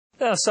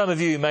Now, some of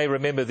you may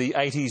remember the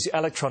 80s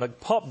electronic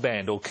pop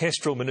band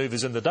Orchestral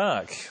Manoeuvres in the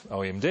Dark,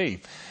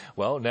 OMD.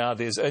 Well, now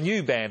there's a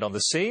new band on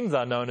the scene.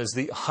 They're known as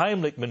the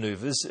Heimlich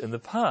Manoeuvres in the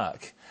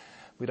Park.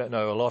 We don't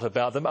know a lot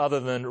about them other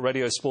than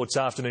Radio Sports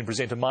Afternoon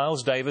presenter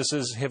Miles Davis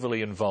is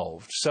heavily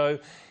involved. So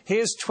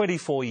here's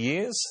 24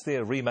 Years,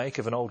 their remake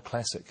of an old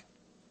classic.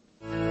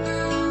 Helen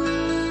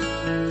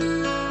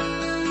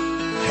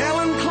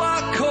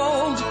Clark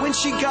called when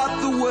she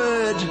got the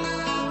word,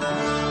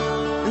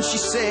 and she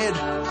said,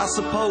 I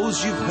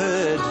suppose you've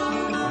heard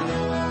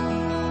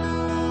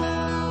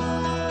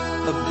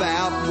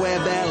about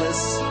Webb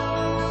Ellis.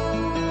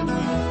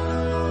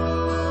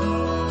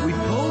 We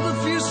pulled a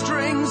few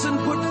strings and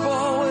put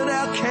forward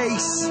our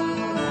case.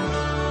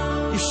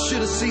 You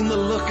should have seen the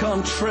look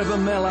on Trevor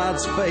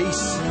Mellard's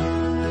face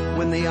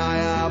when the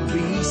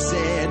IRB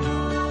said,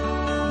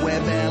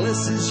 Webb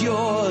Ellis is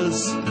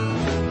yours.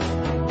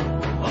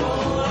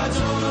 Oh, I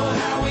don't know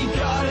how we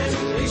got it.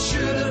 It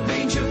should have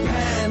been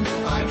Japan.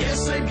 I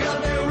guess they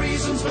got their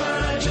reasons, but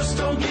I just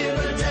don't give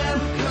a damn.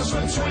 Cause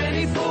for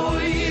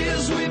 24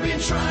 years we've been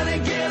trying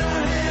to get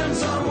our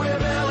hands on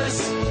Webb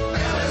Ellis.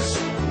 Ellis,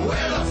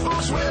 where the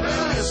fuck's Webb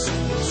Ellis?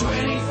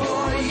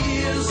 24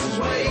 years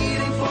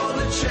waiting for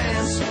the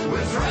chance.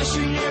 We're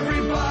thrashing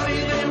everybody,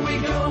 then we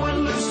go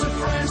and lose to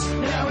France.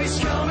 Now he's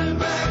coming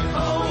back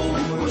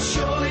home. We'll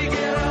surely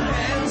get our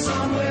hands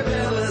on Webb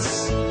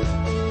Ellis.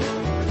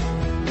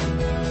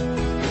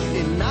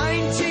 In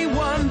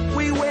 91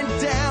 we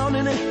went down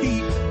in a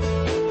heap.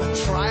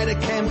 Tried a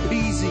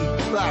Campese,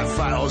 that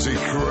fat Aussie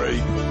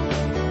creep.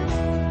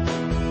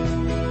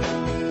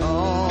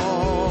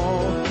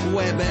 Oh,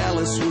 Webb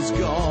Ellis was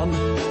gone.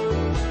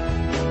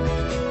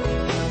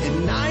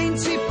 In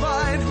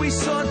 95 we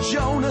saw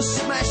Jonah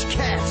smash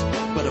Cat,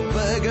 but a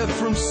burger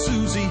from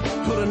Susie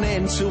put an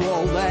end to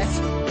all that.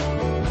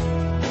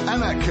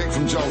 And that kick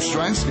from Joel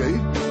Stransky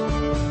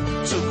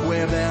took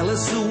Webb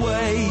Ellis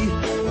away.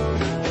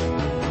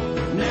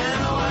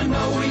 Now I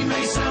know he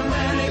may sound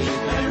manic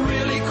and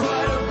really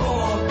quite a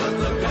bore, but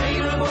the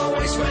pain of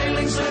always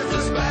failing's left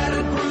us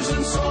battered, bruised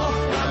and sore.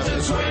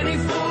 After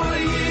 24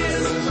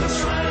 years of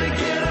trying to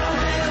get our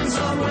hands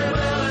on Webb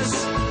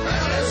Ellis.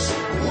 Ellis,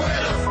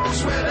 where the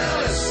fuck's Webb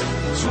Ellis?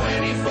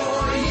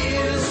 24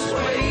 years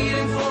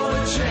waiting for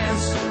the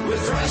chance. We're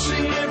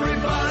thrashing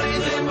everybody,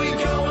 then we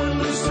go and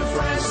lose to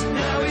France.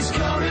 Now he's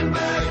coming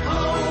back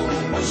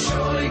home. We'll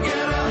surely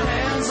get our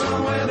hands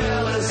on Webb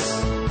Ellis.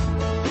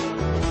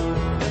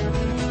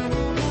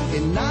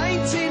 In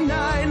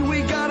 99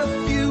 we got a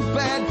few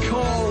bad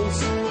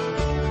calls.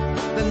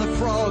 Then the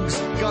frogs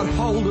got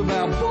hold of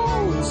our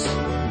balls.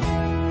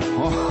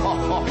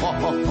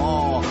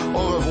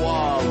 Au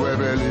revoir,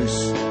 Webb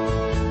Ellis.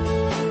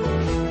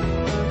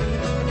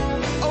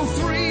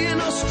 03 in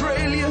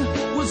Australia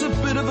was a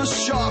bit of a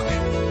shock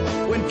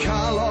when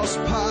Carlos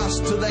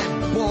passed to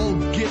that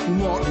bald git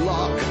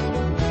Mortlock.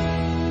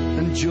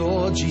 And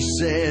Georgie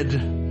said,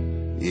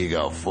 You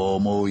got 4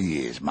 more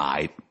years,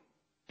 mate.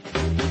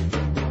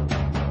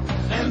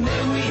 And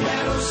then we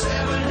had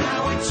 07,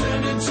 how it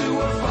turned into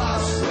a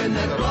farce when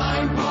that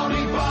blind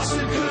Bobby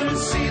bastard couldn't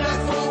see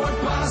that forward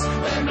pass.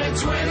 Then been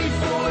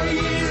 24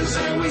 years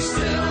and we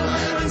still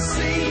haven't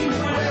seen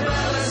Webb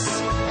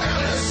Ellis.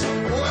 Ellis,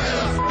 where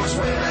the fuck's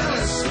Webb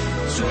Ellis?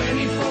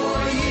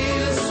 24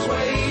 years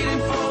waiting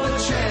for the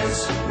chance.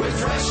 We're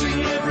thrashing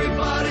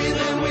everybody,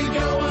 then we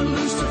go and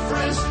lose to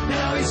France.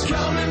 Now he's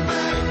coming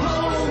back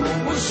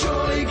home. We'll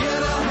surely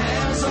get our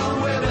hands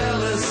on Webb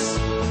Ellis.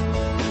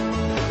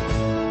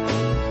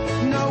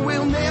 No,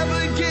 we'll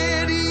never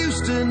get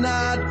used to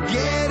not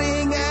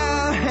getting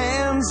our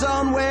hands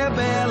on Webb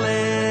Ellis.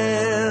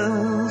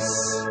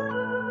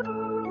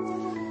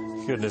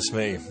 Goodness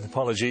me.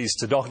 Apologies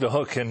to Dr.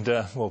 Hook and,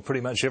 well,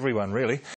 pretty much everyone, really.